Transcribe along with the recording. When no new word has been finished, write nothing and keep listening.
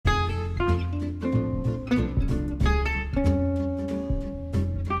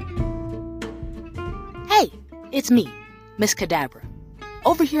It's me, Miss Cadabra.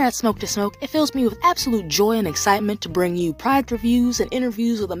 Over here at Smoke to Smoke, it fills me with absolute joy and excitement to bring you product reviews and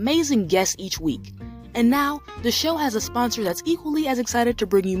interviews with amazing guests each week. And now, the show has a sponsor that's equally as excited to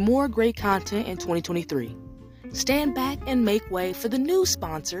bring you more great content in 2023. Stand back and make way for the new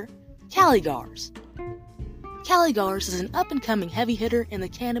sponsor, Caligars. Caligars is an up-and-coming heavy hitter in the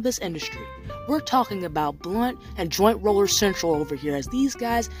cannabis industry. We're talking about blunt and joint roller central over here, as these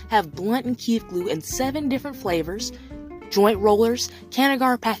guys have blunt and keef glue in 7 different flavors, joint rollers,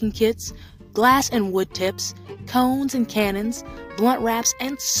 Canagar packing kits, glass and wood tips, cones and cannons, blunt wraps,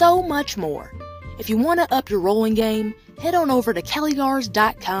 and so much more. If you want to up your rolling game, head on over to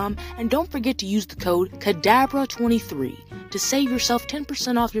caligars.com and don't forget to use the code CADABRA23 to save yourself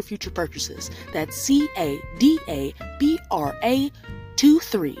 10% off your future purchases. That's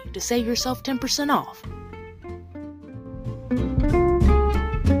CADABRA23 to save yourself 10% off.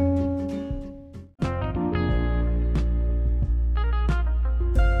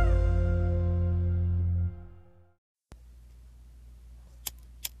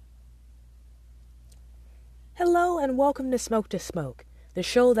 Hello and welcome to Smoke to Smoke, the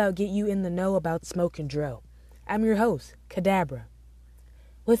show that'll get you in the know about smoke and dro. I'm your host, Cadabra.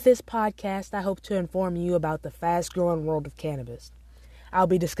 With this podcast, I hope to inform you about the fast-growing world of cannabis. I'll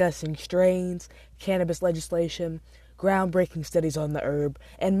be discussing strains, cannabis legislation, groundbreaking studies on the herb,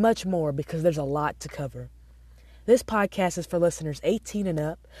 and much more because there's a lot to cover. This podcast is for listeners 18 and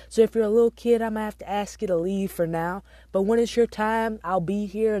up, so if you're a little kid, I'm going to have to ask you to leave for now, but when it's your time, I'll be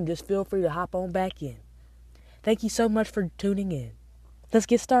here and just feel free to hop on back in. Thank you so much for tuning in. Let's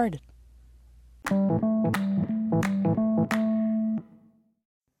get started.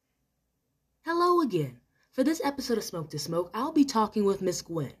 Hello again. For this episode of Smoke to Smoke, I'll be talking with Miss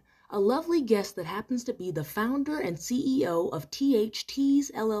Gwen, a lovely guest that happens to be the founder and CEO of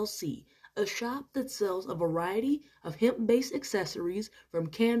THTees, LLC, a shop that sells a variety of hemp-based accessories from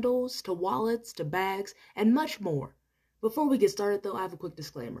candles to wallets to bags and much more. Before we get started, though, I have a quick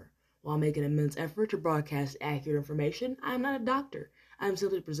disclaimer. While making an immense effort to broadcast accurate information, I am not a doctor. I am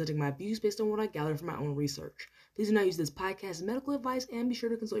simply presenting my views based on what I gathered from my own research. Please do not use this podcast as medical advice and be sure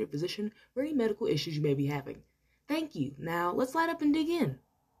to consult your physician for any medical issues you may be having. Thank you. Now, let's light up and dig in.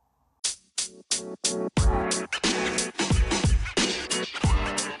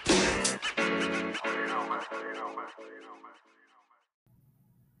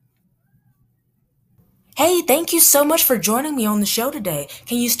 Hey, thank you so much for joining me on the show today.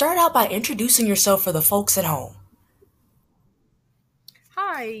 Can you start out by introducing yourself for the folks at home?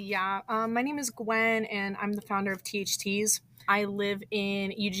 Hi, my name is Gwen, and I'm the founder of THTees. I live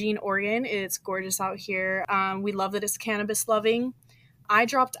in Eugene, Oregon. It's gorgeous out here. We love that it's cannabis loving. I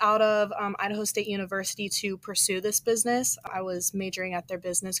dropped out of Idaho State University to pursue this business. I was majoring at their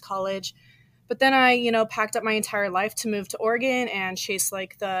business college. But then I, packed up my entire life to move to Oregon and chase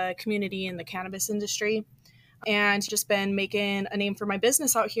the community in the cannabis industry, and just been making a name for my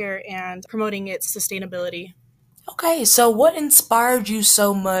business out here and promoting its sustainability. Okay, so what inspired you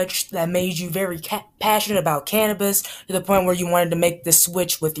so much that made you very passionate about cannabis to the point where you wanted to make the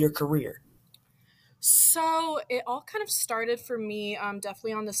switch with your career? So it all kind of started for me,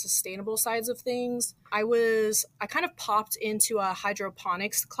 definitely on the sustainable sides of things. I kind of popped into a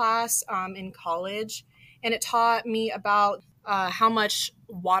hydroponics class in college, and it taught me about how much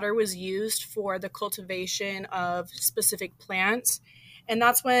water was used for the cultivation of specific plants. And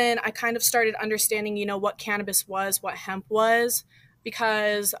that's when I kind of started understanding, what cannabis was, what hemp was,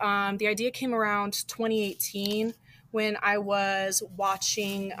 because the idea came around 2018 when I was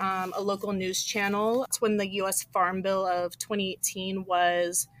watching a local news channel. It's when the U.S. Farm Bill of 2018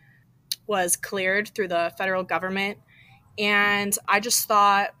 was cleared through the federal government. And I just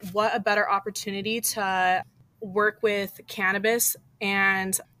thought, what a better opportunity to work with cannabis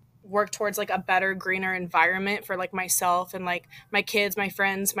and work towards a better, greener environment for myself and my kids, my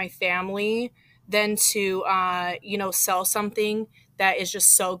friends, my family, than to, sell something that is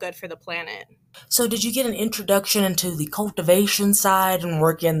just so good for the planet. So did you get an introduction into the cultivation side and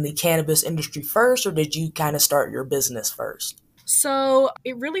work in the cannabis industry first, or did you kind of start your business first? So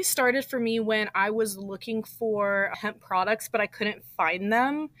it really started for me when I was looking for hemp products, but I couldn't find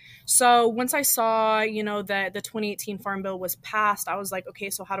them. So once I saw, that the 2018 Farm Bill was passed, I was like, okay,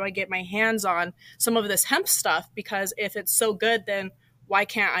 so how do I get my hands on some of this hemp stuff? Because if it's so good, then why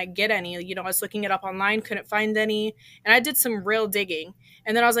can't I get any? I was looking it up online, couldn't find any. And I did some real digging.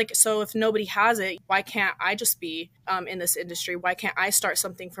 And then I was like, so if nobody has it, why can't I just be in this industry? Why can't I start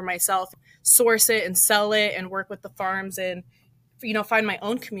something for myself, source it and sell it and work with the farms and, find my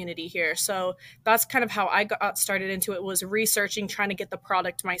own community here? So that's kind of how I got started into it, was researching, trying to get the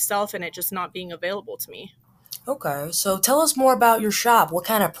product myself and it just not being available to me. Okay, so tell us more about your shop. What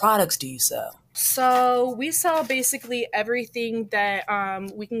kind of products do you sell? So we sell basically everything that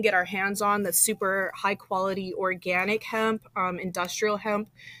we can get our hands on that's super high quality organic hemp, industrial hemp.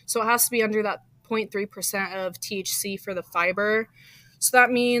 So it has to be under that 0.3% of THC for the fiber. So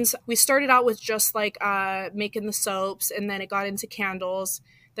that means we started out with just like making the soaps, and then it got into candles.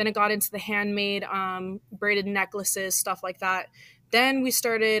 Then it got into the handmade braided necklaces, stuff like that. Then we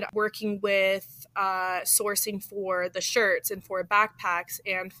started working with sourcing for the shirts and for backpacks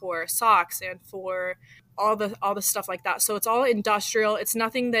and for socks and for all the stuff like that. So it's all industrial. It's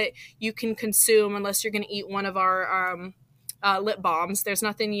nothing that you can consume unless you're going to eat one of our lip balms. There's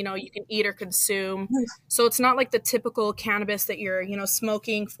nothing you can eat or consume. So it's not like the typical cannabis that you're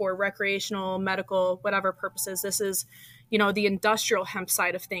smoking for recreational, medical, whatever purposes. This is the industrial hemp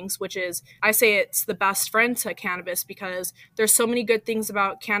side of things, which is, I say, it's the best friend to cannabis because there's so many good things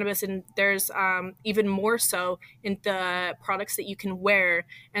about cannabis, and there's even more so in the products that you can wear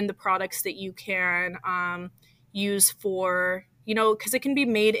and the products that you can use for, because it can be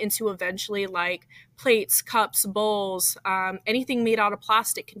made into eventually like plates, cups, bowls, anything made out of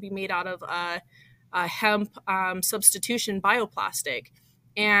plastic can be made out of hemp substitution bioplastic.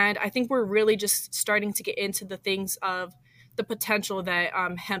 And I think we're really just starting to get into the things of the potential that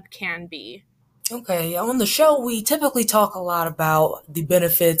hemp can be. Okay, on the show, we typically talk a lot about the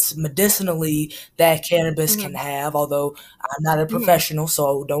benefits medicinally that cannabis can Hmm. have, although I'm not a Hmm. professional,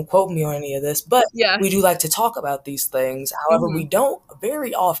 so don't quote me on any of this, but Yeah. we do like to talk about these things. However, we Hmm. don't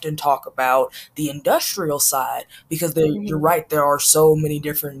very often talk about the industrial side because you're Hmm. right, there are so many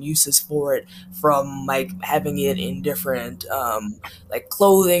different uses for it, from like having it in different like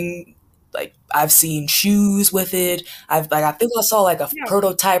clothing. Like I've seen shoes with it. I think I saw like a Yeah.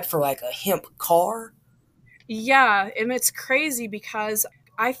 prototype for like a hemp car. Yeah, and it's crazy because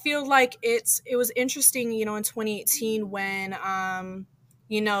I feel like it was interesting, in 2018 when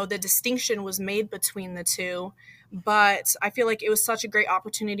the distinction was made between the two. But I feel like it was such a great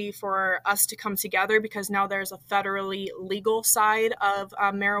opportunity for us to come together because now there's a federally legal side of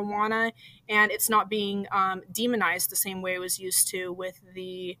marijuana, and it's not being demonized the same way it was used to with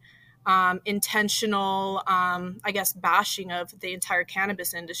the intentional, I guess, bashing of the entire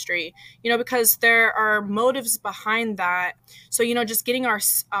cannabis industry. Because there are motives behind that. So, just getting our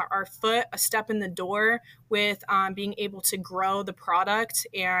foot a step in the door with being able to grow the product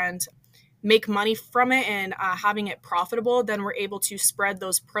and make money from it and having it profitable, then we're able to spread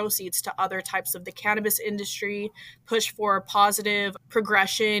those proceeds to other types of the cannabis industry, push for positive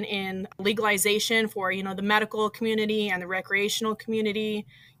progression in legalization for, the medical community and the recreational community,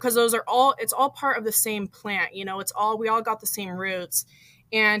 because it's all part of the same plant. We all got the same roots.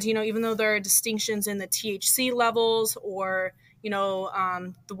 And, even though there are distinctions in the THC levels or,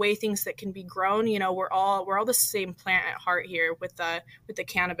 the way things that can be grown, we're all the same plant at heart here with the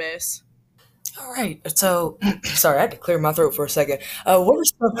cannabis. All right, so sorry, I had to clear my throat for a second. What are Oh, you're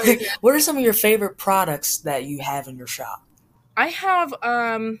some good. what are some of your favorite products that you have in your shop? I have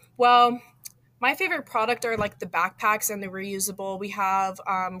well, my favorite product are like the backpacks and the reusable. We have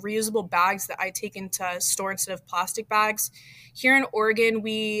reusable bags that I take into store instead of plastic bags. Here in Oregon,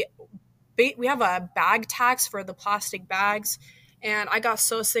 we have a bag tax for the plastic bags, and I got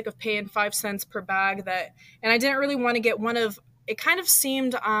so sick of paying 5 cents per bag and I didn't really want to get one of. It kind of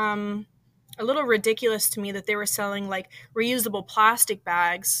seemed a little ridiculous to me that they were selling like reusable plastic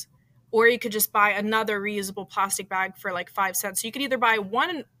bags, or you could just buy another reusable plastic bag for like 5 cents. So you could either buy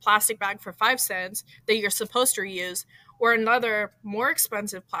one plastic bag for 5 cents that you're supposed to reuse, or another more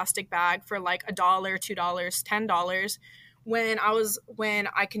expensive plastic bag for like $1, $2, $10, when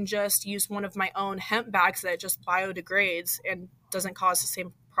I can just use one of my own hemp bags that just biodegrades and doesn't cause the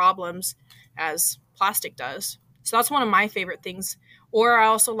same problems as plastic does. So that's one of my favorite things. Or I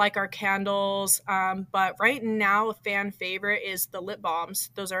also like our candles. But right now, a fan favorite is the lip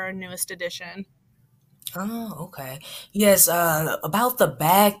balms. Those are our newest addition. Oh, okay. Yes, about the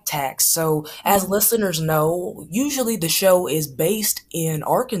bag tax. So, as Mhm. listeners know, usually the show is based in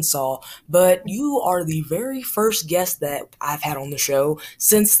Arkansas, but you are the very first guest that I've had on the show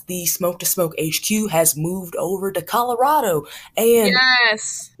since the Smoke to Smoke HQ has moved over to Colorado. And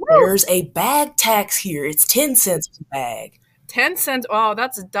Yes. Woo! there's a bag tax here. It's 10 cents per bag. 10 cents. Oh,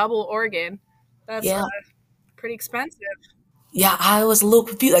 that's double Oregon. That's Yeah. pretty expensive. Yeah, I was a little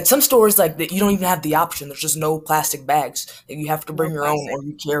confused. Like some stores, like that, you don't even have the option. There's just no plastic bags. Like, you have to No bring your own, plastic. or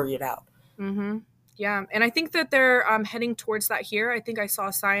you carry it out. Mm-hmm. Yeah, and I think that they're heading towards that here. I think I saw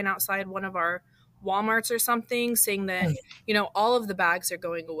a sign outside one of our Walmarts or something saying that all of the bags are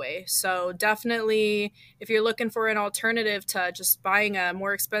going away. So definitely, if you're looking for an alternative to just buying a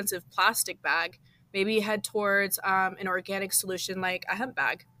more expensive plastic bag, maybe head towards an organic solution like a hemp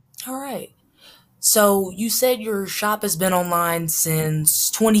bag. All right. So you said your shop has been online since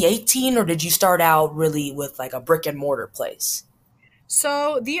 2018, or did you start out really with like a brick and mortar place?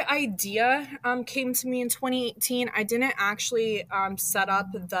 So the idea came to me in 2018. I didn't actually set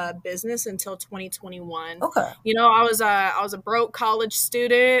up the business until 2021. Okay. I was a broke college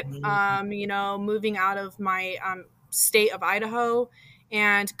student. Mhm. Moving out of my state of Idaho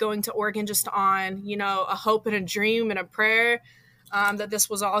and going to Oregon just on a hope and a dream and a prayer that this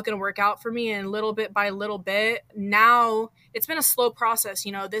was all going to work out for me. And little bit by little bit, now it's been a slow process.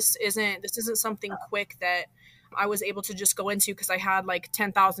 This isn't something quick that I was able to just go into because I had like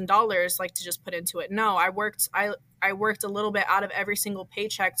 $10,000 like to just put into it. No, I worked a little bit out of every single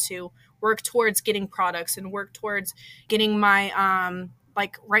paycheck to work towards getting products and work towards getting my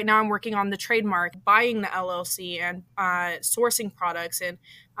like right now I'm working on the trademark, buying the LLC and sourcing products and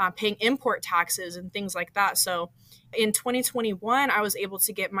paying import taxes and things like that. So in 2021, I was able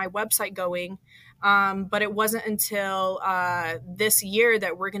to get my website going. But it wasn't until this year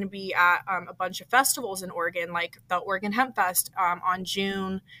that we're going to be at a bunch of festivals in Oregon, like the Oregon Hemp Fest on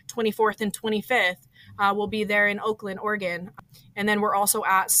June 24th and 25th. We'll be there in Oakland, Oregon. And then we're also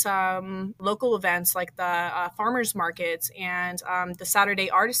at some local events like the farmers markets and the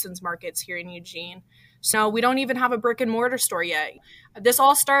Saturday artisans markets here in Eugene. So we don't even have a brick and mortar store yet. This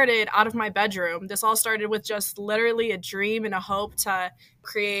all started out of my bedroom. This all started with just literally a dream and a hope to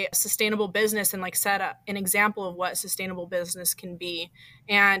create a sustainable business and like set up an example of what sustainable business can be.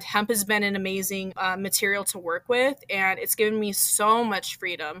 And hemp has been an amazing material to work with, and it's given me so much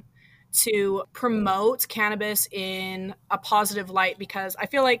freedom to promote cannabis in a positive light, because I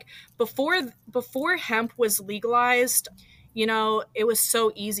feel like before hemp was legalized, it was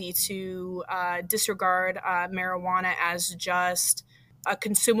so easy to disregard marijuana as just a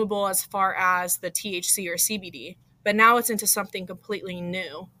consumable as far as the THC or CBD. But now it's into something completely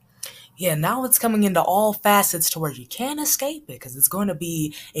new. Yeah, now it's coming into all facets to where you can't escape it because it's going to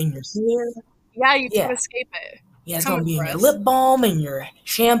be in your hair. Yeah, you can't Yeah, escape it. yeah, It's it's going coming to be in for your us. lip balm and your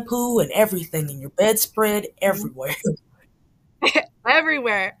shampoo and everything, in your bedspread, Mhm. everywhere.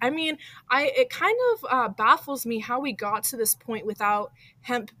 Everywhere. I mean, it kind of baffles me how we got to this point without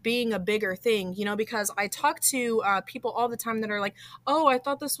hemp being a bigger thing, because I talk to people all the time that are like, "Oh, I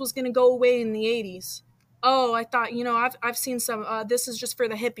thought this was going to go away in the 80s. Oh, I thought, I've seen some this is just for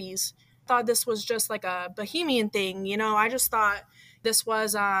the hippies. Thought this was just like a bohemian thing, I just thought this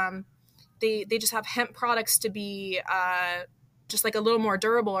was they just have hemp products to be just like a little more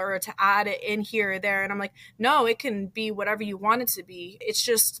durable or to add it in here or there." And I'm like, no, it can be whatever you want it to be. It's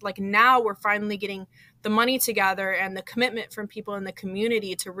just like now we're finally getting the money together and the commitment from people in the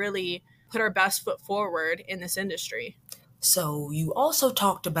community to really put our best foot forward in this industry. So, you also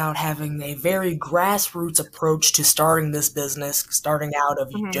talked about having a very grassroots approach to starting this business, starting out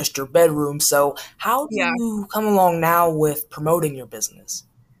of Hmm. just your bedroom. So, how do Yeah. you come along now with promoting your business?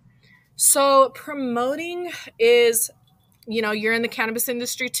 So promoting is, you're in the cannabis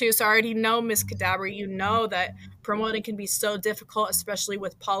industry too, so I already know, Miss Cadabra, you know that promoting can be so difficult, especially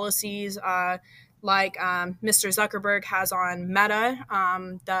with policies like Mr. Zuckerberg has on Meta,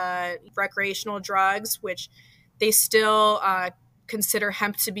 the recreational drugs, which they still consider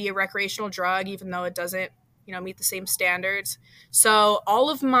hemp to be a recreational drug, even though it doesn't, meet the same standards. So all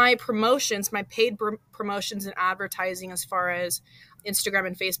of my promotions, my paid promotions and advertising, as far as Instagram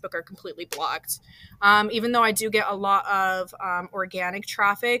and Facebook, are completely blocked. Even though I do get a lot of organic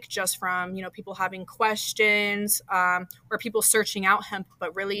traffic just from people having questions or people searching out hemp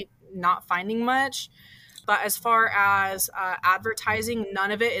but really not finding much. But as far as advertising,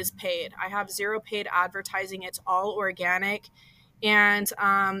 none of it is paid. I have zero paid advertising. It's all organic. And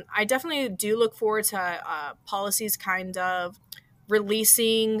I definitely do look forward to policies kind of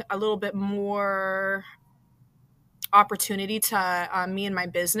releasing a little bit more opportunity to me and my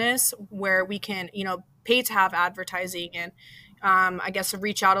business, where we can, pay to have advertising and I guess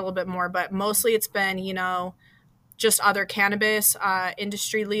reach out a little bit more. But mostly it's been, just other cannabis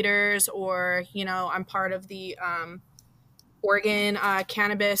industry leaders, or, I'm part of the Oregon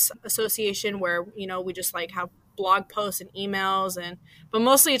Cannabis Association, where, we just like have blog posts and emails, and but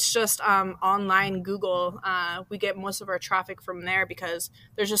mostly it's just online Google. We get most of our traffic from there because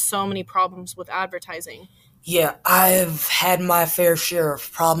there's just so many problems with advertising. Yeah, I've had my fair share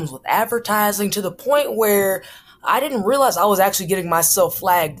of problems with advertising to the point where I didn't realize I was actually getting myself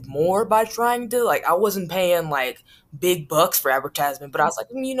flagged more by trying to, like, I wasn't paying, like, big bucks for advertisement, but I was like,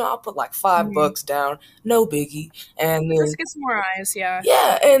 I'll put, like, Mhm. $5 down, no biggie. And Just then, get some more eyes, yeah.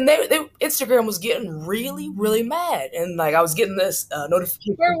 yeah, and Instagram was getting really, really mad. And, like, I was getting this For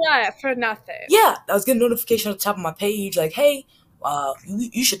notification. what? For nothing. Yeah, I was getting a notification on the top of my page, like, hey,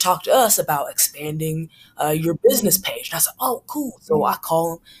 you should talk to us about expanding your business Mhm. page. And I said, oh, cool. So I Mhm. call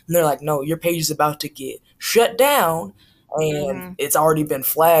them, and they're like, no, your page is about to get shut down, and Mhm. it's already been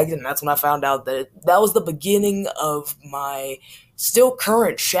flagged. And that's when I found out that that was the beginning of my still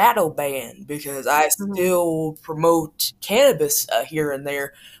current shadow ban, because I Mhm. still promote cannabis here and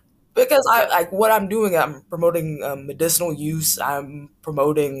there, because I Yep. like what I'm doing. I'm promoting medicinal use. I'm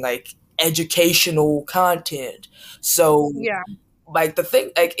promoting like educational content. So Yeah. like the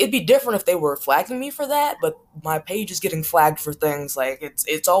thing, like it'd be different if they were flagging me for that, but my page is getting flagged for things like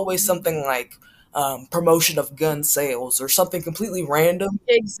it's always Mhm. something like promotion of gun sales or something completely random.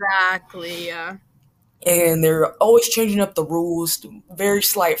 Exactly, yeah. And they're always changing up the rules, very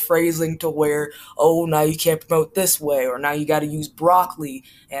slight phrasing to where, oh, now you can't promote this way, or now you got to use broccoli,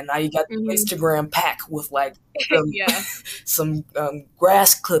 and now you got the Mhm. Instagram pack with like some, Yeah. some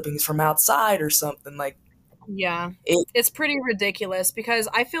grass clippings from outside or something like Yeah. it. It's pretty ridiculous because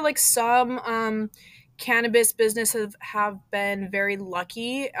I feel like some cannabis businesses have been very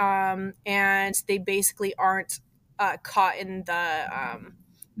lucky, and they basically aren't caught in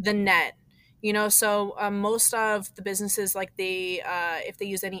the net. So most of the businesses, like if they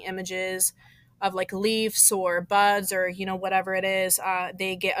use any images of like leaves or buds or whatever it is,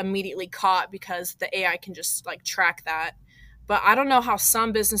 they get immediately caught because the AI can just like track that. But I don't know how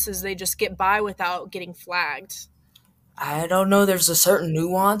some businesses they just get by without getting flagged. I don't know. There's a certain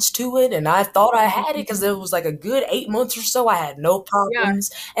nuance to it, and I thought I had it because it was like a good 8 months or so. I had no Yeah,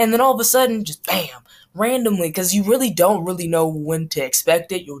 problems, and then all of a sudden, just bam, randomly, because you really don't really know when to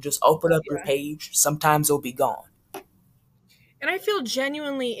expect it. You'll just open up your yeah. page. Sometimes it'll be gone. And I feel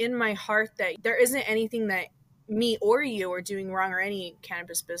genuinely in my heart that there isn't anything that me or you are doing wrong or any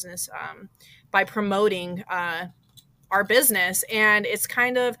cannabis business by promoting our business. And it's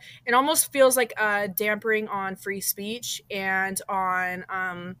kind of, it almost feels like dampering on free speech and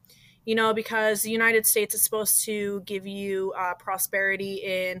on, because the United States is supposed to give you prosperity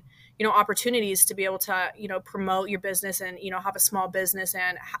in, opportunities to be able to, promote your business and, have a small business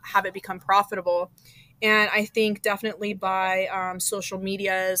and have it become profitable. And I think definitely by social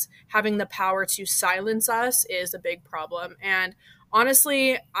medias having the power to silence us is a big problem. And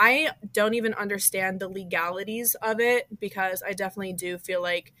honestly, I don't even understand the legalities of it because I definitely do feel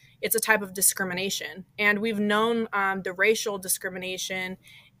like it's a type of discrimination. And we've known the racial discrimination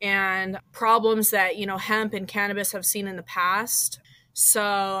and problems that, hemp and cannabis have seen in the past.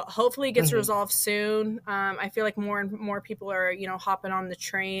 So hopefully it gets Hmm. resolved soon. I feel like more and more people are, hopping on the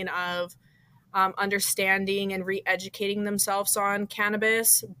train of understanding and re-educating themselves on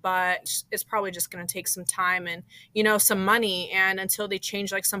cannabis, but it's probably just going to take some time and some money, and until they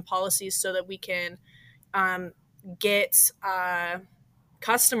change like some policies so that we can um, get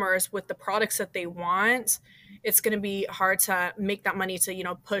customers with the products that they want, it's going to be hard to make that money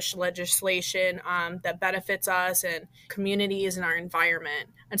to push legislation that benefits us and communities and our environment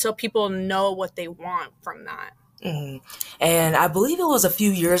until people know what they want from that. Hmm. And I believe it was a few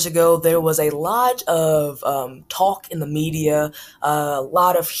years ago, there was a lot of talk in the media, a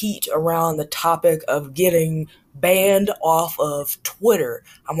lot of heat around the topic of getting banned off of Twitter.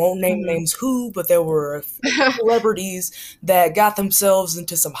 I won't name Mhm. names who, but there were a few celebrities that got themselves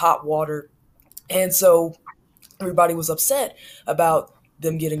into some hot water. And so everybody was upset about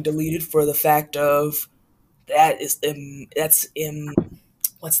them getting deleted for the fact of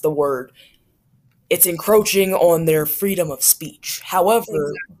what's the word? It's encroaching on their freedom of speech. However,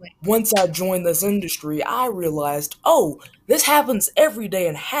 Exactly. once I joined this industry, I realized, oh, this happens every day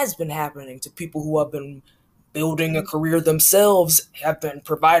and has been happening to people who have been building a career themselves, have been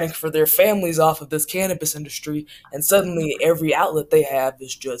providing for their families off of this cannabis industry, and suddenly every outlet they have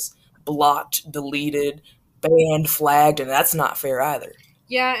is just blocked, deleted, banned, flagged, and that's not fair either.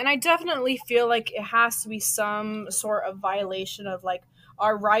 Yeah, and I definitely feel like it has to be some sort of violation of like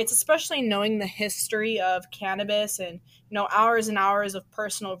our rights, especially knowing the history of cannabis and hours and hours of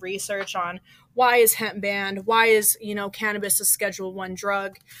personal research on why is hemp banned, why is cannabis a Schedule One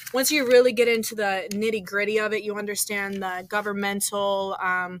drug. Once you really get into the nitty gritty of it, you understand the governmental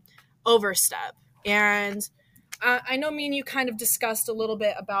overstep. And I know me and you kind of discussed a little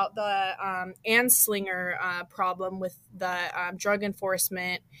bit about the Anslinger problem with the Drug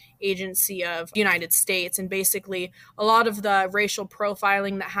Enforcement Agency of the United States, and basically a lot of the racial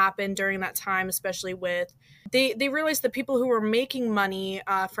profiling that happened during that time, especially with they realized that people who were making money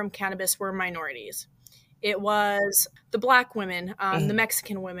from cannabis were minorities. It was the Black women, the Mhm.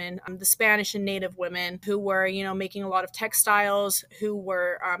 Mexican women, the Spanish and Native women who were, making a lot of textiles, who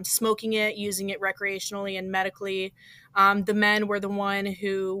were smoking it, using it recreationally and medically. The men were the one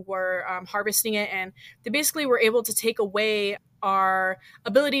who were harvesting it, and they basically were able to take away our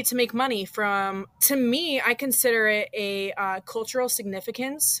ability to make money from. To me, I consider it a cultural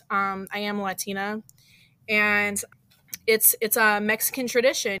significance. I am Latina, and it's a Mexican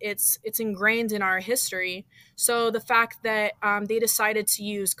tradition. It's ingrained in our history. So the fact that they decided to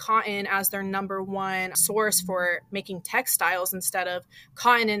use cotton as their number one source for making textiles instead of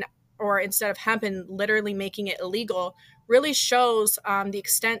cotton or instead of hemp, and literally making it illegal, really shows the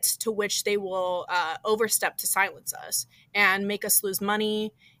extent to which they will overstep to silence us and make us lose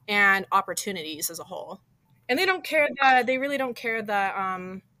money and opportunities as a whole. And they don't care that they really don't care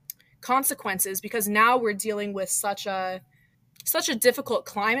the consequences, because now we're dealing with such a difficult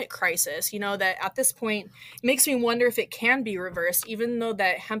climate crisis, that at this point it makes me wonder if it can be reversed, even though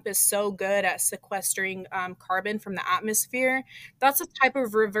that hemp is so good at sequestering carbon from the atmosphere. That's a type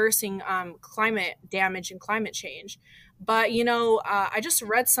of reversing climate damage and climate change. But I just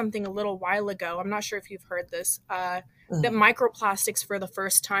read something a little while ago, I'm not sure if you've heard this, that Mhm. microplastics for the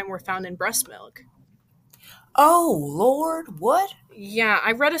first time were found in breast milk. Oh, Lord, what? Yeah,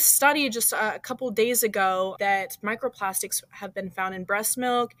 I read a study just a couple days ago that microplastics have been found in breast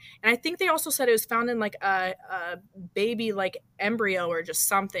milk, and I think they also said it was found in like a baby like embryo or just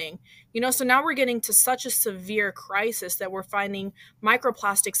something. So now we're getting to such a severe crisis that we're finding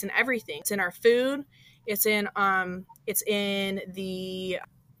microplastics in everything. It's in our food, it's in the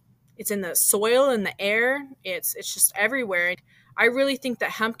soil and the air. It's just everywhere. I really think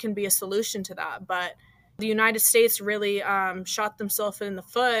that hemp can be a solution to that, but the United States really shot themselves in the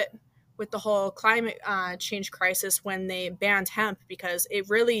foot with the whole climate change crisis when they banned hemp, because I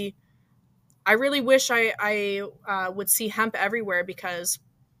really wish I would see hemp everywhere, because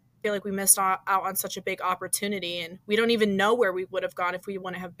I feel like we missed out on such a big opportunity, and we don't even know where we would have gone if we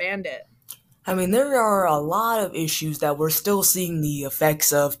wouldn't have banned it. I mean, there are a lot of issues that we're still seeing the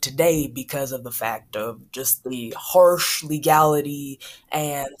effects of today because of the fact of just the harsh legality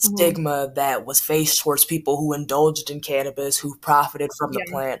and Hmm. stigma that was faced towards people who indulged in cannabis, who profited from the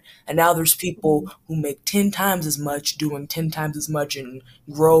Yeah. plant. And now there's people Mhm. who make 10 times as much, doing 10 times as much in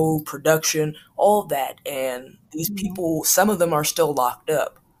grow, production, all of that. And these Mhm. people, some of them are still locked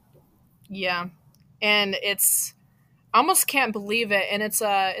up. Yeah. And it's I almost can't believe it, and it's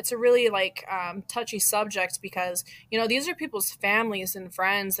a really like touchy subject, because these are people's families and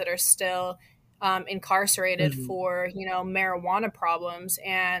friends that are still incarcerated Mhm. for marijuana problems.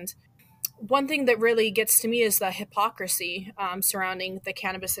 And one thing that really gets to me is the hypocrisy surrounding the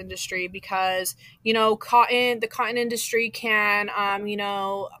cannabis industry, because the cotton industry can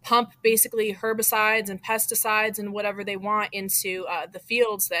pump basically herbicides and pesticides and whatever they want into the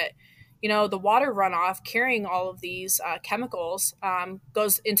fields, that the water runoff carrying all of these chemicals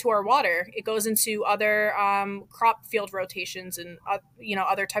goes into our water. It goes into other crop field rotations and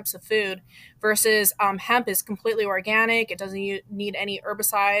other types of food, versus hemp is completely organic. It doesn't need any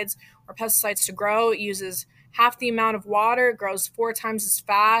herbicides or pesticides to grow. It uses half the amount of water. It grows 4 times as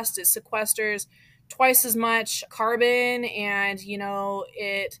fast. It sequesters twice as much carbon, and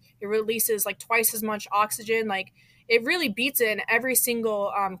it releases like twice as much oxygen. Like, it really beats it in every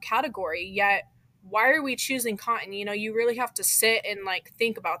single category. Yet, why are we choosing cotton? You really have to sit and like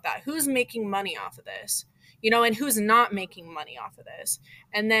think about that. Who's making money off of this? And who's not making money off of this?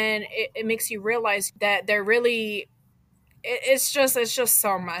 And then it makes you realize that they're really it's just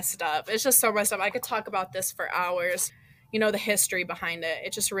so messed up. It's just so messed up. I could talk about this for hours. The history behind it.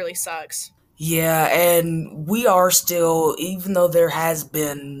 It just really sucks. Yeah, and we are still, even though there has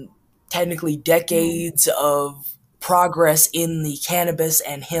been technically Mhm. decades of progress in the cannabis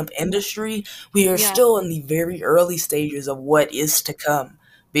and hemp industry, we are Yeah. still in the very early stages of what is to come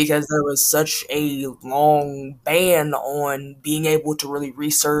because there was such a long ban on being able to really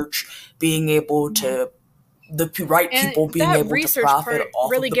research, being able Mhm. to, right And people being that able to research profit part off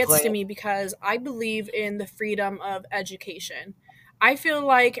of really the gets to plant. me, because I believe in the freedom of education. I feel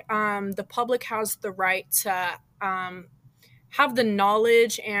like the public has the right to have the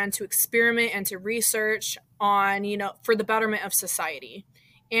knowledge and to experiment and to research on, for the betterment of society.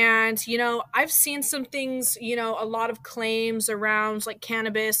 And, I've seen some things, a lot of claims around like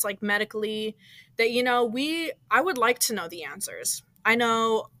cannabis, like medically, that, I would like to know the answers. I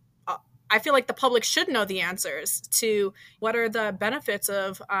know, I feel like the public should know the answers to what are the benefits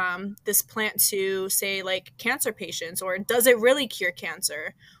of this plant to, say, like cancer patients, or does it really cure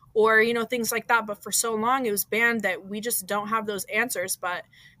cancer? Or, things like that. But for so long, it was banned that we just don't have those answers. But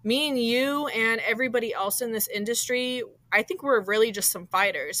me and you and everybody else in this industry, I think we're really just some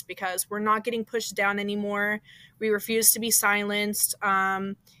fighters because we're not getting pushed down anymore. We refuse to be silenced.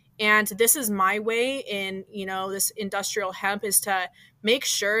 And this is my way in, this industrial hemp, is to make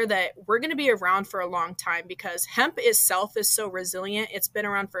sure that we're going to be around for a long time, because hemp itself is so resilient. It's been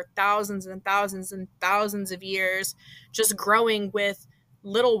around for thousands and thousands and thousands of years, just growing with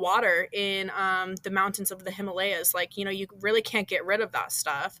little water in the mountains of the Himalayas. Like, you really can't get rid of that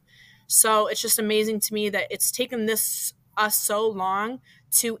stuff. So it's just amazing to me that it's taken us so long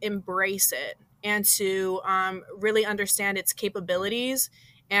to embrace it and to really understand its capabilities.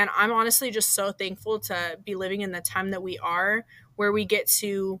 And I'm honestly just so thankful to be living in the time that we are, where we get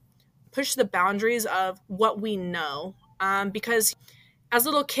to push the boundaries of what we know. Because as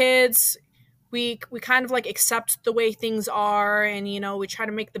little kids, we kind of like accept the way things are, and we try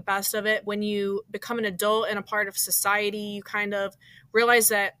to make the best of it. When you become an adult and a part of society, you kind of realize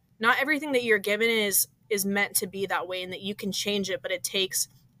that not everything that you're given is meant to be that way, and that you can change it, but it takes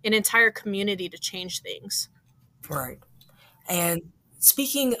an entire community to change things. Right. And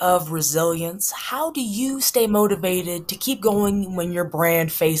speaking of resilience, how do you stay motivated to keep going when your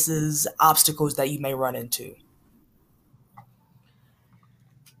brand faces obstacles that you may run into?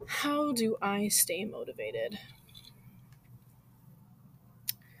 How do I stay motivated?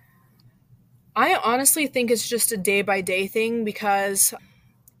 I honestly think it's just a day by day thing, because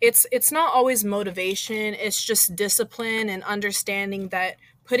it's not always motivation. It's just discipline and understanding that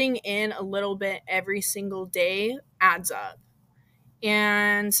putting in a little bit every single day adds up.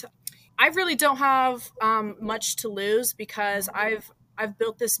 And I really don't have much to lose, because I've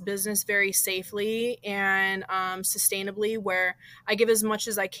built this business very safely and sustainably, where I give as much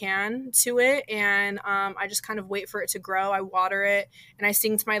as I can to it, and I just kind of wait for it to grow. I water it, and I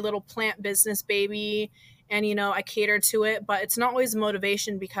sing to my little plant business baby, and I cater to it. But it's not always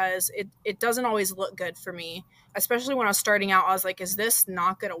motivation, because it doesn't always look good for me. Especially when I was starting out, I was like, is this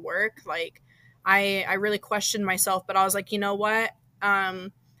not gonna work? Like, I really questioned myself, but I was like, you know what?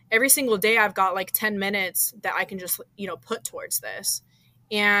 Every single day I've got like 10 minutes that I can just, put towards this.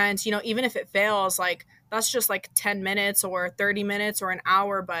 And, even if it fails, like that's just like 10 minutes or 30 minutes or an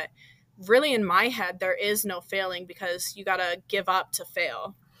hour. But really in my head, there is no failing, because you got to give up to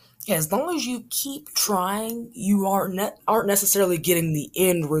fail. Yeah, as long as you keep trying, you aren't necessarily getting the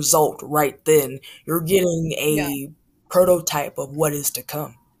end result right then. You're getting Yeah. a prototype of what is to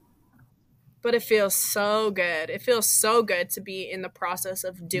come. But it feels so good. It feels so good to be in the process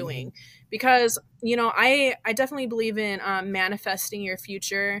of Mm-hmm. doing, because, I definitely believe in manifesting your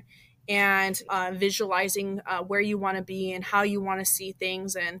future and visualizing where you want to be and how you want to see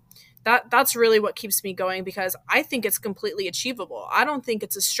things. And that's really what keeps me going, because I think it's completely achievable. I don't think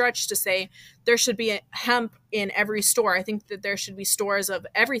it's a stretch to say there should be a hemp in every store. I think that there should be stores of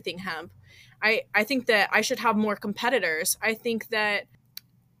everything hemp. I think that I should have more competitors. I think that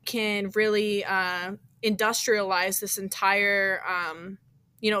can really industrialize this entire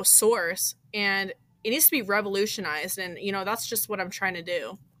source, and it needs to be revolutionized. And that's just what I'm trying to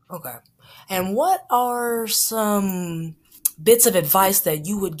do. Okay. And what are some bits of advice that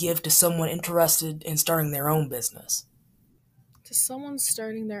you would give to someone interested in starting their own business? To someone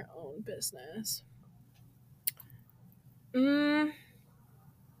starting their own business,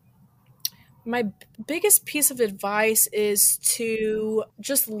 my biggest piece of advice is to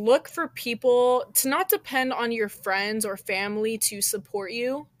just look for people, to not depend on your friends or family to support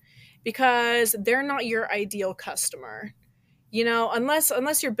you, because they're not your ideal customer.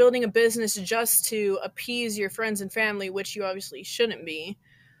 Unless you're building a business just to appease your friends and family, which you obviously shouldn't be.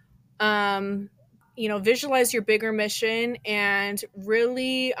 Visualize your bigger mission and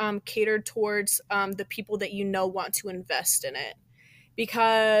really cater towards the people that want to invest in it.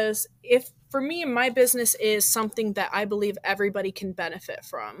 Because if, for me, my business is something that I believe everybody can benefit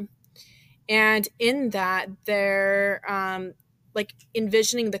from. And in that, they're like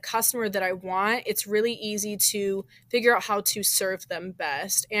envisioning the customer that I want, it's really easy to figure out how to serve them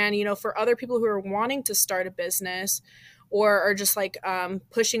best. And, for other people who are wanting to start a business, or are just like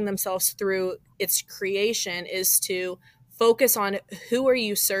pushing themselves through its creation, is to focus on who are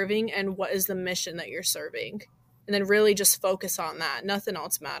you serving and what is the mission that you're serving. And then really just focus on that. Nothing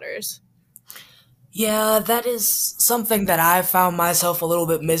else matters. Yeah, that is something that I found myself a little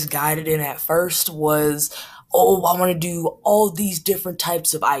bit misguided in at first was, oh, I want to do all these different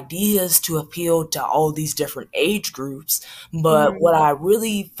types of ideas to appeal to all these different age groups. But Hmm. what I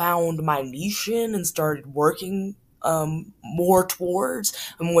really found my niche in and started working more towards,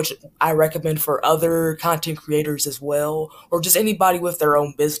 and which I recommend for other content creators as well, or just anybody with their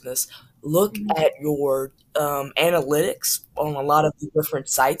own business, look Hmm. at your analytics on a lot of the different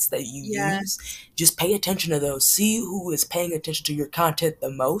sites that you use. Yes. Just pay attention to those. See who is paying attention to your content the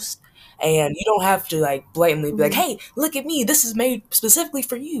most. And you don't have to like blatantly be like, Mhm. hey, look at me, this is made specifically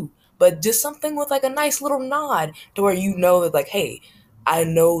for you. But just something with like a nice little nod to where you know that like, hey, I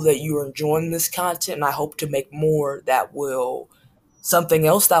know that you are enjoying this content and I hope to make more that will something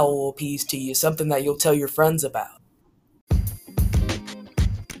else that will appease to you, something that you'll tell your friends about.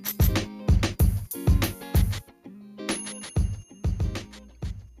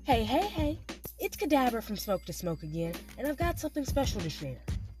 Hey, hey, hey! It's Cadabra from Smoke to Smoke again, and I've got something special to share.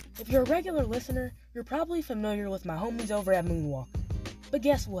 If you're a regular listener, you're probably familiar with my homies over at Moonwalker. But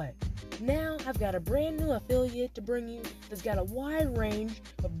guess what? Now I've got a brand new affiliate to bring you that's got a wide range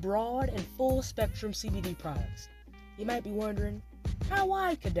of broad and full spectrum CBD products. You might be wondering, how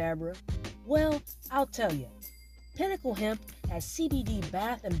wide, Cadabra? Well, I'll tell you. Pinnacle Hemp has CBD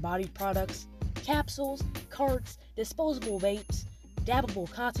bath and body products, capsules, carts, disposable vapes, dabbable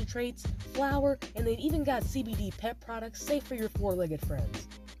concentrates, flour, and they've even got CBD pet products safe for your four-legged friends.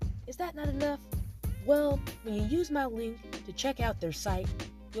 Is that not enough? Well, when you use my link to check out their site,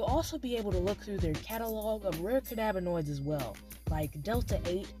 you'll also be able to look through their catalog of rare cannabinoids as well, like Delta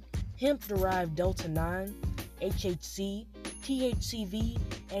 8, hemp-derived Delta 9, HHC, THCV,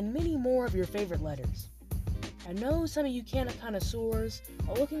 and many more of your favorite letters. I know some of you canna connoisseurs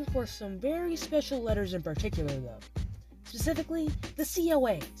are looking for some very special letters in particular though. Specifically, the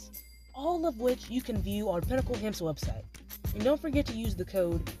COAs, all of which you can view on Pinnacle Hemp's website. And don't forget to use the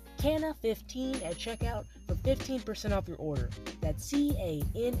code CANNA15 at checkout for 15% off your order. That's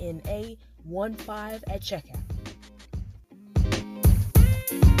CANNA15 at checkout.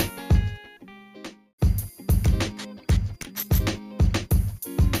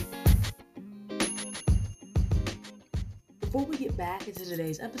 Before we get back into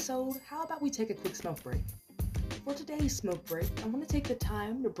today's episode, how about we take a quick smoke break? For today's smoke break, I want to take the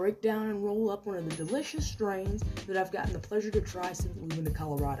time to break down and roll up one of the delicious strains that I've gotten the pleasure to try since moving to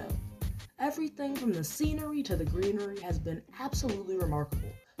Colorado. Everything from the scenery to the greenery has been absolutely remarkable.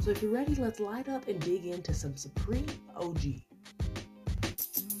 So if you're ready, let's light up and dig into some Supreme OG.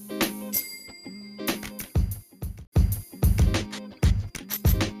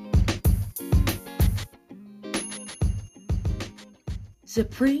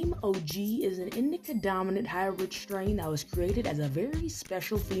 Supreme OG is an indica-dominant hybrid strain that was created as a very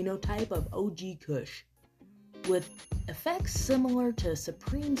special phenotype of OG Kush. With effects similar to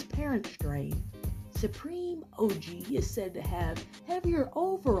Supreme's parent strain, Supreme OG is said to have heavier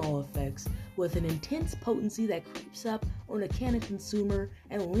overall effects with an intense potency that creeps up on a canna consumer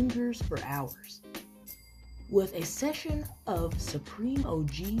and lingers for hours. With a session of Supreme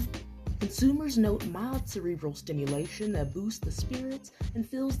OG, consumers note mild cerebral stimulation that boosts the spirits and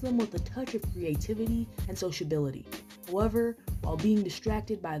fills them with a touch of creativity and sociability. However, while being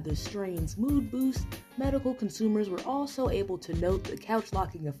distracted by the strain's mood boost, medical consumers were also able to note the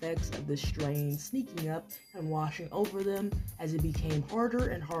couch-locking effects of the strain sneaking up and washing over them as it became harder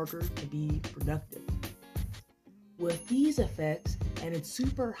and harder to be productive. With these effects and its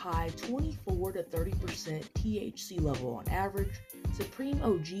super high 24 to 30% THC level on average, Supreme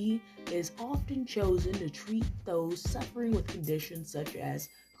OG is often chosen to treat those suffering with conditions such as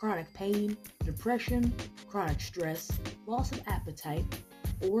chronic pain, depression, chronic stress, loss of appetite,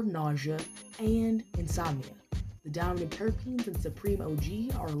 or nausea, and insomnia. The dominant terpenes in Supreme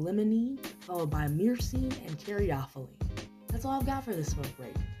OG are limonene, followed by myrcene and caryophyllene. That's all I've got for this smoke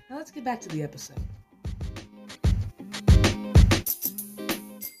break. Now let's get back to the episode.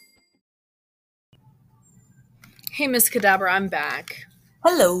 Hey, Miss Cadabra, I'm back.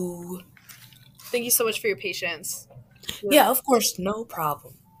 Hello. Thank you so much for your patience. Yeah, of course, no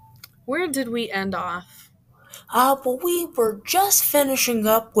problem. Where did we end off? But we were just finishing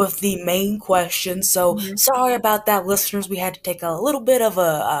up with the main question, so sorry about that, listeners. We had to take a little bit of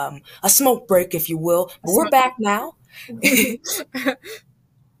a smoke break, if you will, but we're back now.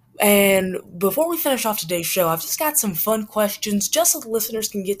 And before we finish off today's show, I've just got some fun questions just so the listeners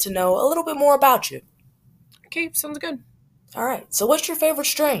can get to know a little bit more about you. Okay, sounds good. All right, so what's your favorite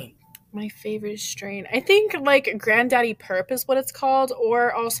strain? My favorite strain, I think like Granddaddy Perp is what it's called,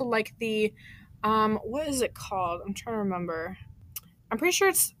 or also like the, what is it called? I'm trying to remember. I'm pretty sure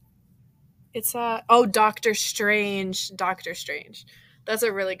it's It's oh, Doctor Strange. Doctor Strange. That's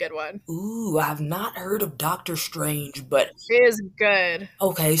a really good one. Ooh, I have not heard of Doctor Strange, but It is good.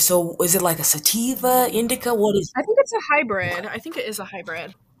 okay, so is it like a sativa, indica? What is I think it's a hybrid. I think it is a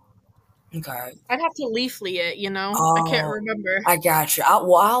hybrid. it? Okay. I'd have to leafly it, I can't Oh, remember. I got you.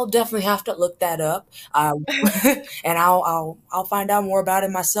 I'll definitely have to look that up. And I'll find out more about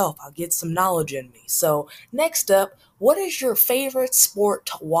it myself. I'll get some knowledge in me. So next up, what is your favorite sport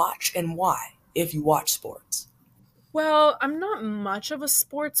to watch and why? If you watch sports. Well, I'm not much of a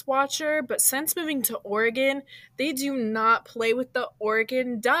sports watcher, but since moving to Oregon, they do not play with the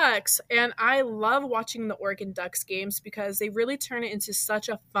Oregon Ducks. And I love watching the Oregon Ducks games because they really turn it into such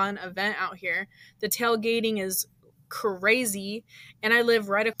a fun event out here. The tailgating is crazy, and I live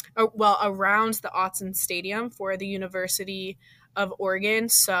around the Autzen Stadium for the University of Oregon,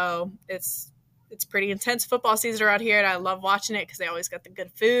 so it's pretty intense football season around here, and I love watching it because they always got the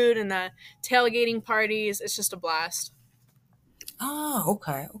good food and the tailgating parties. It's just a blast. Oh,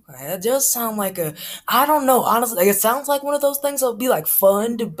 okay, okay. That does sound like a. I don't know, honestly. Like, it sounds like one of those things that'll be like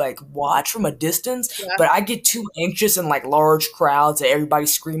fun to like watch from a distance. Yeah, But I get too anxious in like large crowds and everybody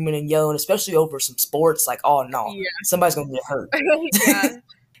screaming and yelling, especially over some sports. Like, oh no, yeah, somebody's gonna get hurt. yeah.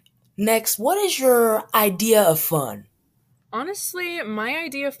 Next, what is your idea of fun? Honestly, my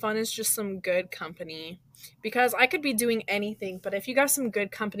idea of fun is just some good company because I could be doing anything, but if you got some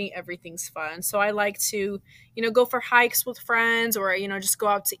good company, everything's fun. So I like to, go for hikes with friends or, just go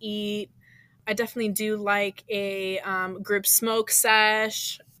out to eat. I definitely do like a group smoke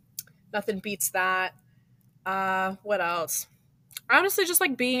sesh. Nothing beats that. What else? I honestly just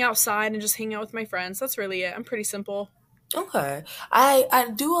like being outside and just hanging out with my friends. That's really it. I'm pretty simple. Okay.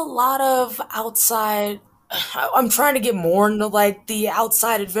 I do a lot of outside. I'm trying to get more into like the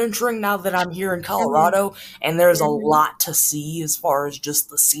outside adventuring now that I'm here in Hmm. Colorado, and there's a Hmm. lot to see as far as just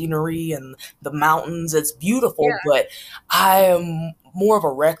the scenery and the mountains. It's beautiful, Yeah. but I am more of a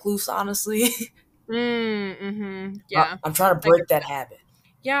recluse, honestly. Mm-hmm. Yeah. I'm trying to I get break that that. habit.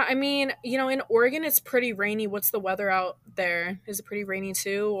 Yeah, I mean, in Oregon it's pretty rainy. What's the weather out there? Is it pretty rainy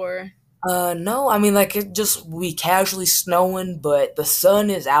too, or No, I mean, like, it just we casually snowing, but the sun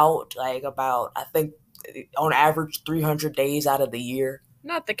is out, like, about, I think, on average, 300 days out of the year.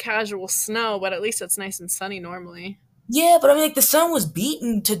 not the casual snow, but at least it's nice and sunny normally. Yeah, but I mean, like, the sun was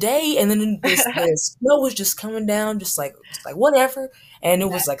beaten today, and then the snow was just coming down, just like whatever. And it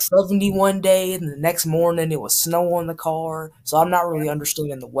was like 71 one day, and the next morning it was snow on the car. So I'm not really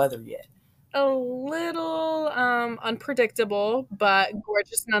understanding the weather yet. A little unpredictable, but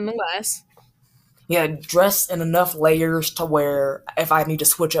gorgeous nonetheless. Yeah, dress in enough layers to where if I need to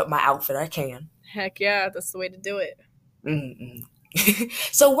switch up my outfit, I can. Heck yeah, that's the way to do it. Mm-mm.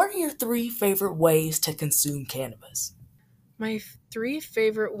 So, what are your three favorite ways to consume cannabis? My three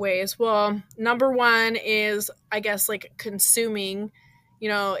favorite ways. Well, number one is I guess like consuming.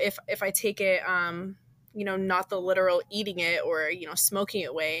 If I take it, not the literal eating it or smoking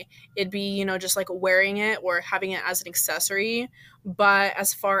it way, it'd be just like wearing it or having it as an accessory. But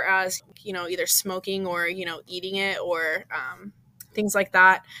as far as either smoking or eating it or things like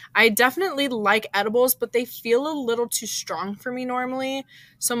that, I definitely like edibles, but they feel a little too strong for me normally.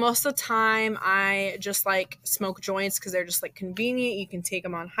 So most of the time, I just like smoke joints because they're just like convenient. You can take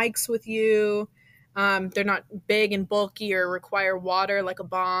them on hikes with you. They're not big and bulky or require water like a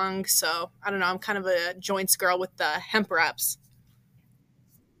bong. So I don't know. I'm kind of a joints girl with the hemp wraps.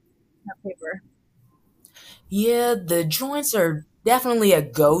 Hemp paper. Yeah, the joints are definitely a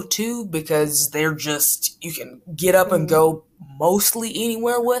go-to because they're just you can get up and Hmm. go mostly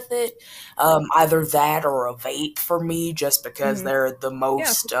anywhere with it. Either that or a vape for me, just because Hmm. they're the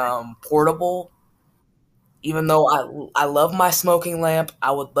Yeah, most portable. Even though I love my smoking lamp, I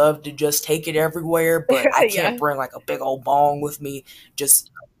would love to just take it everywhere, but I can't yeah, bring like a big old bong with me.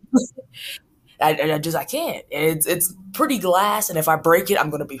 Just I can't. It's pretty glass, and if I break it, I'm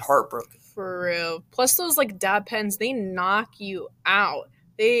gonna be heartbroken. for real. Plus those like dab pens, they knock you out.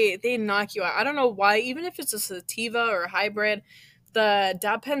 They knock you out. I don't know why. Even if it's a sativa or a hybrid, the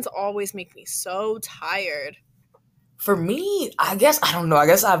dab pens always make me so tired. For me, I guess I don't know. I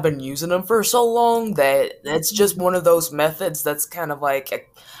guess I've been using them for so long that that's just one of those methods that's kind of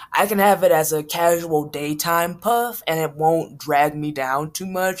like I can have it as a casual daytime puff and it won't drag me down too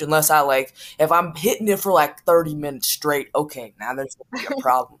much unless I like if I'm hitting it for like 30 minutes straight, okay, now there's gonna be a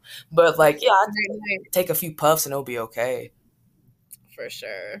problem. But like yeah, I can Right, right. take a few puffs and it'll be okay. For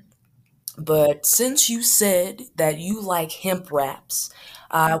sure. But since you said that you like hemp wraps,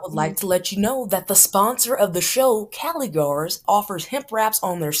 I would Mhm. like to let you know that the sponsor of the show, Caligars, offers hemp wraps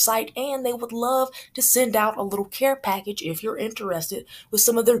on their site, and they would love to send out a little care package if you're interested with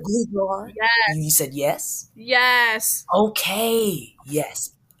some of their glue jar. You Yes. said yes? Yes. Okay,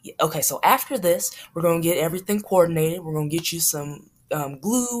 yes. Okay, so after this, we're going to get everything coordinated. We're going to get you some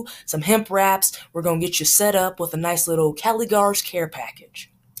glue, some hemp wraps. We're going to get you set up with a nice little Caligars care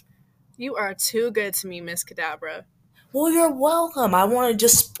package. You are too good to me, Miss Cadabra. Well, you're welcome. I want to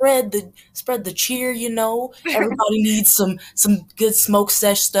just spread the cheer. Everybody needs some good smoke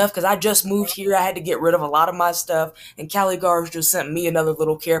sesh stuff because I just moved here. I had to get rid of a lot of my stuff, and Caligars just sent me another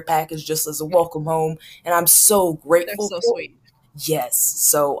little care package just as a welcome home, and I'm so They're grateful so for it. sweet. Yes,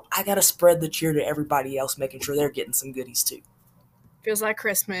 so I gotta spread the cheer to everybody else, making sure they're getting some goodies too. Feels like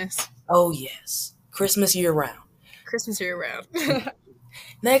Christmas. Oh yes, Christmas year round. Christmas year round.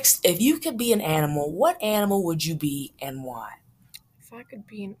 Next, if you could be an animal, what animal would you be and why? If I could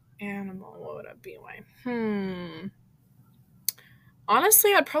be an animal, what would I be? Why?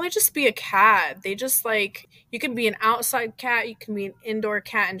 Honestly, I'd probably just be a cat. They just like, you can be an outside cat, you can be an indoor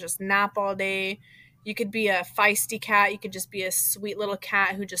cat and just nap all day. You could be a feisty cat, you could just be a sweet little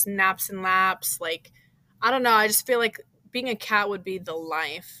cat who just naps and laps. Like, I don't know, I just feel like being a cat would be the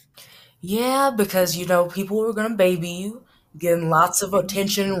life. Yeah, because people are gonna baby you, getting lots of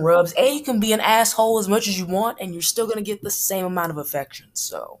attention and rubs, and you can be an asshole as much as you want, and you're still gonna get the same amount of affection.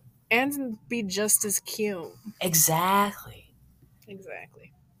 So And be just as cute. exactly.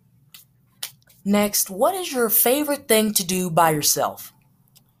 Exactly. Next, what is your favorite thing to do by yourself?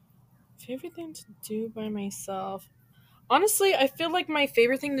 Favorite thing to do by myself? Honestly, I feel like my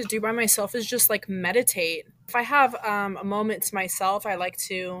favorite thing to do by myself is just like meditate. If I have a moment to myself, I like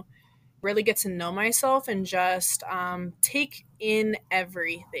to really get to know myself and just take in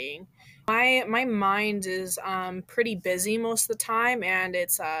everything. My mind is pretty busy most of the time, and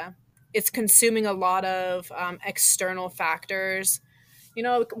it's consuming a lot of external factors. You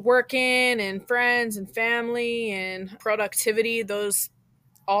know, working and friends and family and productivity. Those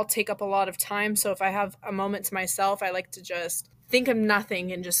all take up a lot of time. So if I have a moment to myself, I like to just think of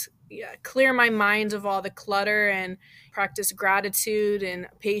nothing and just, yeah, clear my mind of all the clutter and practice gratitude and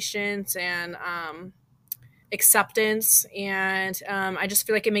patience and acceptance. And I just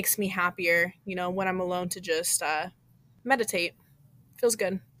feel like it makes me happier, when I'm alone to just meditate. Feels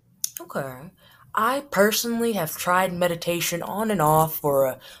good. Okay. I personally have tried meditation on and off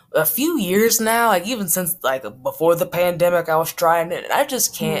for a few years now. Like even since like before the pandemic, I was trying it, and I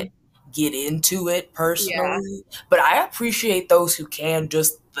just can't Mhm. get into it Yeah. personally. But I appreciate those who can.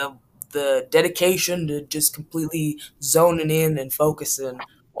 Just the dedication to just completely zoning in and focusing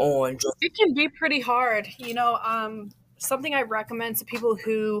on just. It can be pretty hard. Something I recommend to people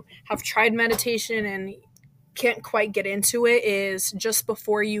who have tried meditation and can't quite get into it is just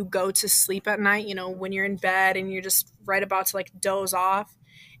before you go to sleep at night, when you're in bed and you're just right about to like doze off,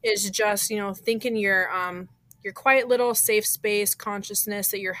 is just, thinking your quiet little safe space consciousness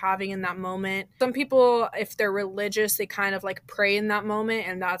that you're having in that moment. Some people, if they're religious, they kind of like pray in that moment,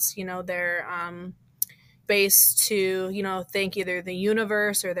 and that's, their space to, thank either the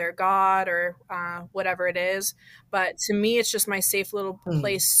universe or their God or whatever it is. But to me, it's just my safe little Hmm.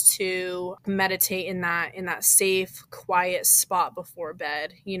 place to meditate in that safe, quiet spot before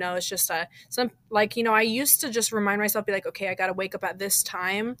bed. It's just some like, I used to just remind myself, be like, okay, I got to wake up at this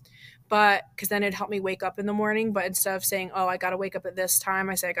time. But because then it'd help me wake up in the morning. But instead of saying, oh, I got to wake up at this time,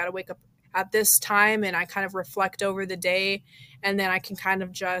 I say, I got to wake up at this time, and I kind of reflect over the day, and then I can kind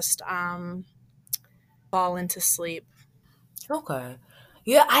of just fall into sleep. Okay.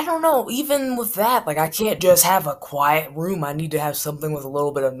 Yeah, I don't know. Even with that, like I can't just have a quiet room. I need to have something with a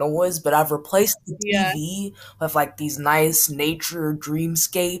little bit of noise, but I've replaced the Yeah. TV with like these nice nature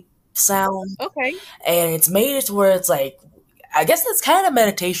dreamscape sounds, Okay. and it's made it to where it's like I guess it's kind of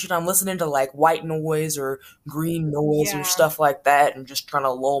meditation. I'm listening to like white noise or green noise or Yeah. stuff like that and just trying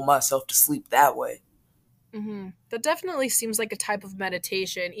to lull myself to sleep that way. That definitely seems like a type of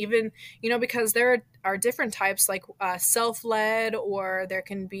meditation, even, because there are different types, like self led, or there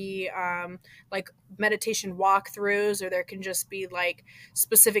can be like meditation walkthroughs, or there can just be like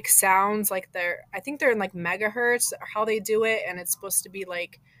specific sounds, like I think they're in like megahertz, how they do it, and it's supposed to be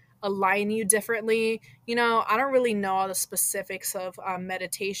like align you differently. I don't really know all the specifics of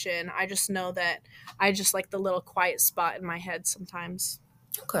meditation. I just know that I just like the little quiet spot in my head sometimes.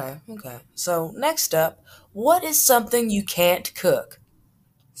 Okay, okay. So next up, what is something you can't cook?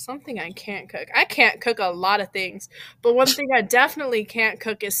 Something I can't cook. I can't cook a lot of things, but one thing I definitely can't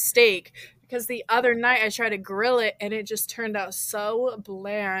cook is steak, because the other night I tried to grill it and it just turned out so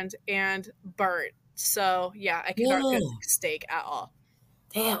bland and burnt. So, yeah, I cannot cook Yeah. steak at all.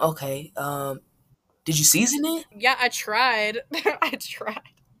 Damn. Okay. Did you season it? Yeah, I tried. I tried.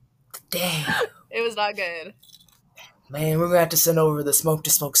 Damn. It was not good. Man, we're gonna have to send over the smoke to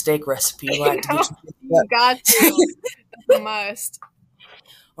smoke steak recipe. We're gonna have to No, get you. you got to. That's a must.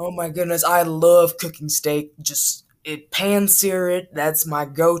 Oh my goodness, I love cooking steak. Just it pan sear it. That's my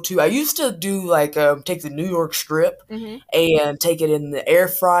go-to. I used to do like take the New York strip Mm-hmm. and take it in the air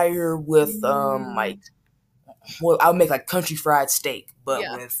fryer with like well, I'll make like country fried steak, but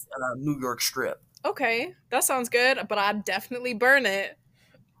Yeah. with New York strip. Okay, that sounds good, but I'd definitely burn it.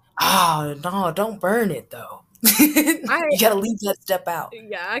 Ah, no, don't burn it though. You gotta leave that step out.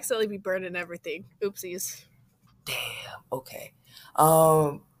 Yeah, I accidentally be burning everything. Oopsies. Damn. Okay.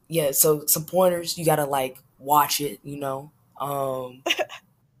 Yeah. So some pointers. You gotta like watch it. You know. I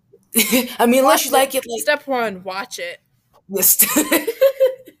mean, unless you like it, like Step 1, watch it. yes.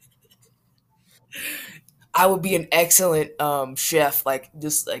 I would be an excellent chef. Like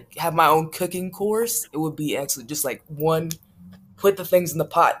just like have my own cooking course. It would be excellent. Just like one, put the things in the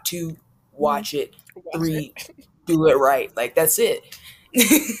pot. Two, watch it. Watch Three, it. do it right. Like that's it.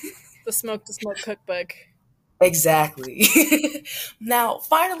 The smoke to smoke cookbook. Exactly. Now,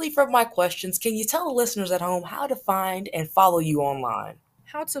 finally, from my questions, can you tell the listeners at home how to find and follow you online?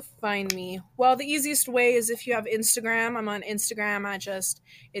 How to find me? Well, the easiest way is if you have Instagram. I'm on Instagram.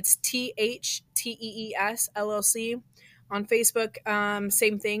 It's THTees LLC. On Facebook,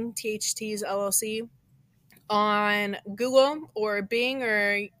 same thing, THTees LLC. On Google or Bing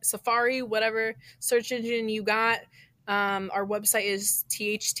or Safari, whatever search engine you got, our website is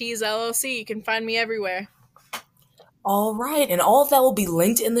THTees LLC. You can find me everywhere. All right, and all of that will be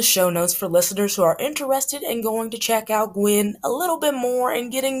linked in the show notes for listeners who are interested in going to check out Gwen a little bit more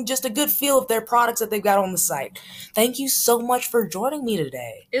and getting just a good feel of their products that they've got on the site. Thank you so much for joining me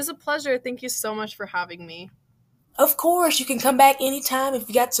today. It was a pleasure. Thank you so much for having me. Of course, you can come back anytime. If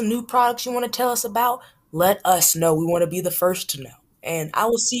you got some new products you want to tell us about, let us know. We want to be the first to know. And I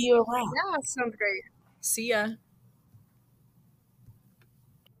will see you around. Yeah, sounds great. See ya.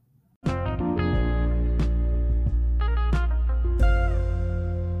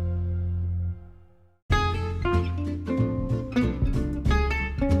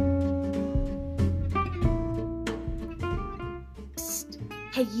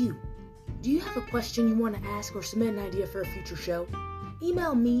 Hey you, do you have a question you want to ask or submit an idea for a future show?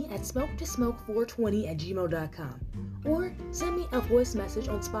 Email me at smoketosmoke420@gmail.com or send me a voice message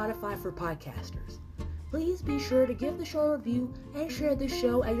on Spotify for podcasters. Please be sure to give the show a review and share this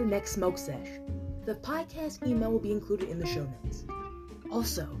show at your next smoke sesh. The podcast email will be included in the show notes.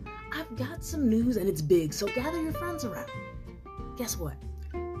 Also, I've got some news and it's big, so gather your friends around. Guess what?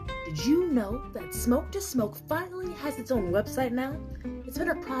 Did you know that Smoke to Smoke finally has its own website now? It's been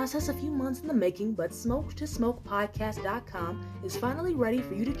a process a few months in the making, but smoketosmokepodcast.com is finally ready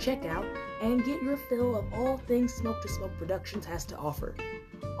for you to check out and get your fill of all things Smoke to Smoke Productions has to offer.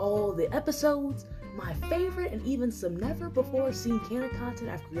 All the episodes, my favorite, and even some never-before-seen can of content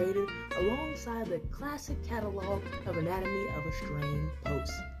I've created alongside the classic catalog of Anatomy of a Strain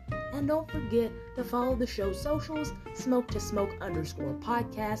posts. And don't forget to follow the show's socials,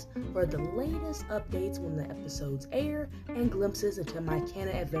 smoke_podcast, for the latest updates when the episodes air and glimpses into my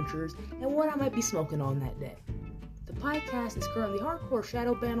canna adventures and what I might be smoking on that day. The podcast is currently hardcore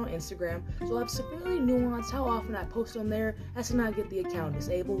shadow banned on Instagram, so I've severely nuanced how often I post on there as to not get the account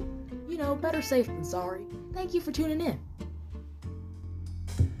disabled. You know, better safe than sorry. Thank you for tuning in.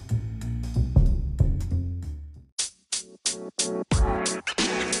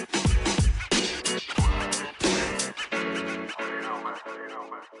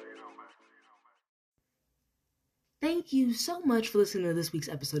 Thank you so much for listening to this week's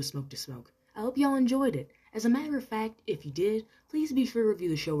episode of Smoke to Smoke. I hope y'all enjoyed it. As a matter of fact, if you did, please be sure to review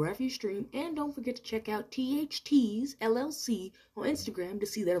the show wherever you stream, and don't forget to check out THTees LLC on Instagram to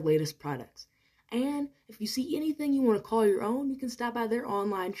see their latest products. And if you see anything you want to call your own, you can stop by their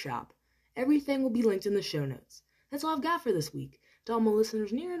online shop. Everything will be linked in the show notes. That's all I've got for this week. To all my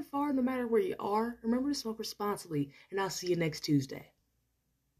listeners near and far, no matter where you are, remember to smoke responsibly, and I'll see you next Tuesday.